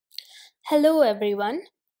Hello everyone,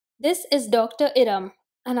 this is Dr. Iram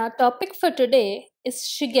and our topic for today is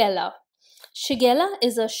Shigella. Shigella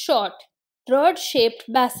is a short, rod-shaped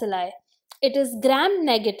bacilli. It is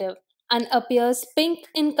gram-negative and appears pink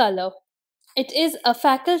in color. It is a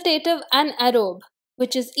facultative anaerobe,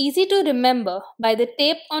 which is easy to remember by the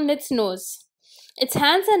tape on its nose. Its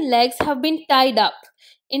hands and legs have been tied up,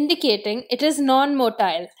 indicating it is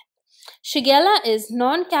non-motile. Shigella is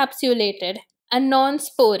non-capsulated and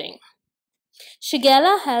non-sporing.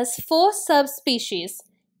 Shigella has four subspecies: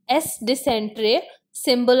 S. dysentery,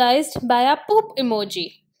 symbolized by a poop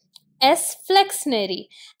emoji; S. flexneri,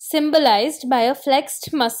 symbolized by a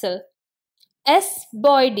flexed muscle; S.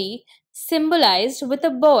 boydii, symbolized with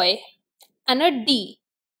a boy and a D;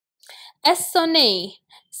 S. sonei,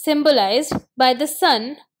 symbolized by the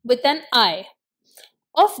sun with an eye.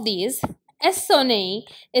 Of these, S. sonei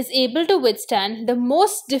is able to withstand the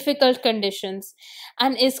most difficult conditions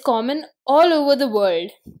and is common all over the world.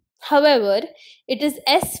 However, it is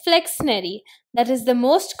S. flexneri that is the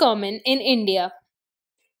most common in India.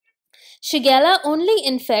 Shigella only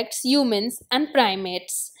infects humans and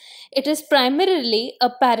primates. It is primarily a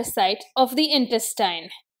parasite of the intestine.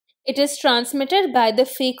 It is transmitted by the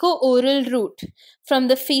fecal-oral route from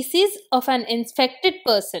the feces of an infected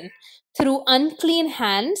person through unclean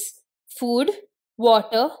hands, food,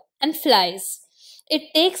 water, and flies.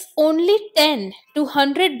 It takes only 10 to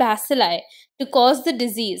 100 bacilli to cause the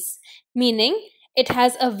disease, meaning it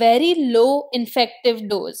has a very low infective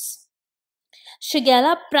dose.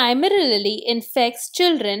 Shigella primarily infects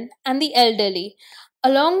children and the elderly,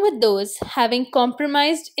 along with those having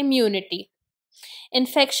compromised immunity.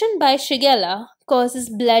 Infection by Shigella causes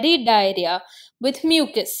bloody diarrhea with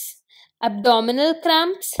mucus, abdominal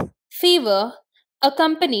cramps, fever,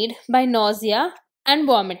 accompanied by nausea and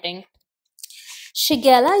vomiting.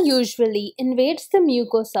 Shigella usually invades the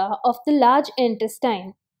mucosa of the large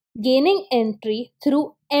intestine, gaining entry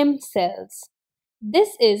through M cells. This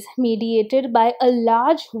is mediated by a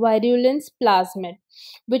large virulence plasmid,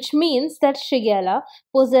 which means that Shigella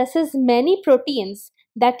possesses many proteins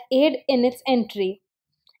that aid in its entry.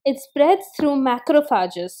 It spreads through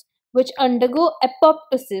macrophages, which undergo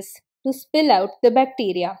apoptosis to spill out the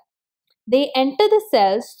bacteria. They enter the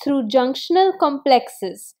cells through junctional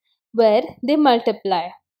complexes, where they multiply.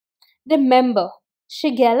 Remember,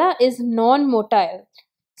 Shigella is non-motile,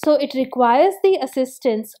 so it requires the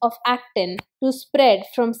assistance of actin to spread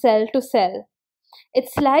from cell to cell. It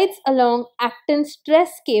slides along actin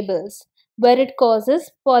stress cables, where it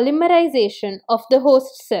causes polymerization of the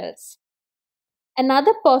host cells.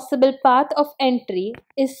 Another possible path of entry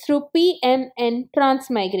is through PMN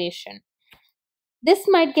transmigration. This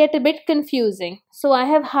might get a bit confusing, so I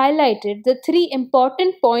have highlighted the three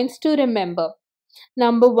important points to remember.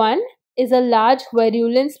 Number 1 is a large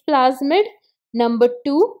virulence plasmid, number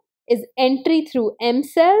 2 is entry through M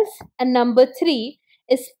cells, and number 3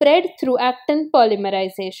 is spread through actin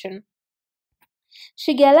polymerization.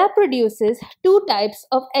 Shigella produces two types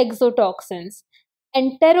of exotoxins: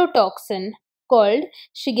 enterotoxin, called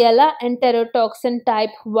Shigella enterotoxin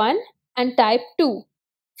type 1 and type 2,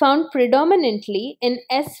 found predominantly in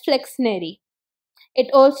S. flexneri. It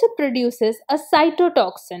also produces a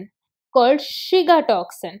cytotoxin called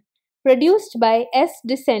Shigatoxin, produced by S.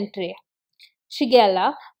 dysentery.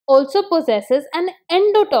 Shigella also possesses an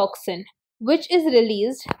endotoxin, which is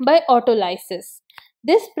released by autolysis.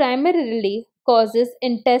 This primarily causes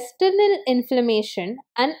intestinal inflammation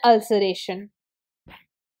and ulceration.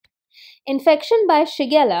 Infection by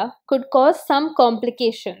Shigella could cause some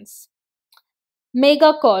complications.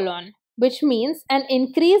 Megacolon, which means an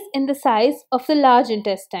increase in the size of the large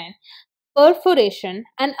intestine, perforation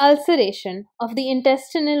and ulceration of the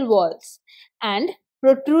intestinal walls, and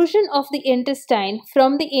protrusion of the intestine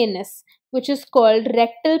from the anus, which is called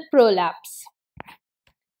rectal prolapse.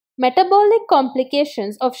 Metabolic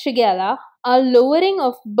complications of Shigella are lowering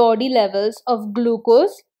of body levels of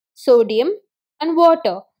glucose, sodium, and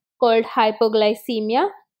water, called hypoglycemia,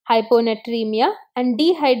 hyponatremia, and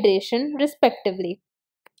dehydration, respectively.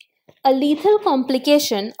 A lethal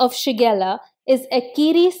complication of Shigella is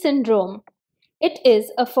Akiri syndrome. It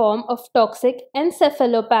is a form of toxic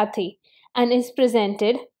encephalopathy and is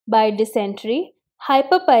presented by dysentery,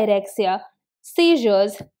 hyperpyrexia,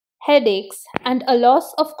 seizures, headaches, and a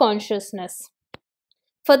loss of consciousness.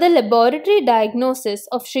 For the laboratory diagnosis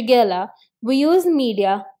of Shigella, we use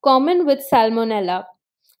media common with Salmonella.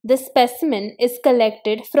 The specimen is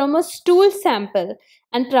collected from a stool sample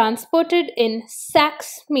and transported in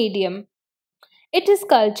Sachs medium. It is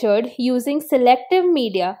cultured using selective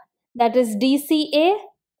media, that is DCA,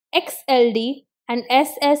 XLD, and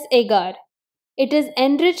SS agar. It is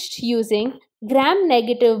enriched using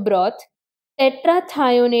gram-negative broth,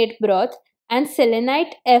 tetrathionate broth, and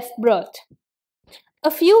selenite F broth.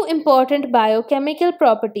 A few important biochemical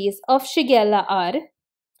properties of Shigella are: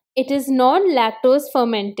 it is non-lactose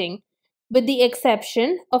fermenting, with the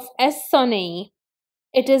exception of S. sonei.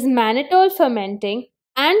 It is mannitol fermenting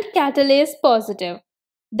and catalase positive,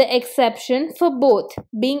 the exception for both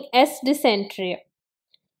being S. dysentery.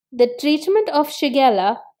 The treatment of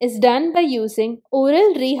Shigella is done by using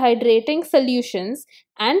oral rehydrating solutions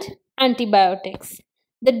and antibiotics.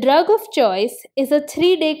 The drug of choice is a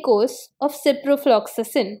 3-day course of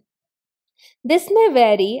ciprofloxacin. This may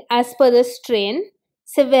vary as per the strain,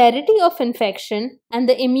 severity of infection, and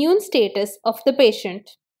the immune status of the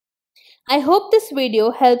patient. I hope this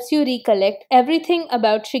video helps you recollect everything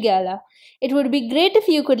about Shigella. It would be great if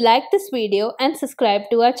you could like this video and subscribe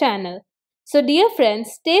to our channel. So dear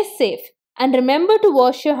friends, stay safe and remember to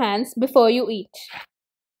wash your hands before you eat.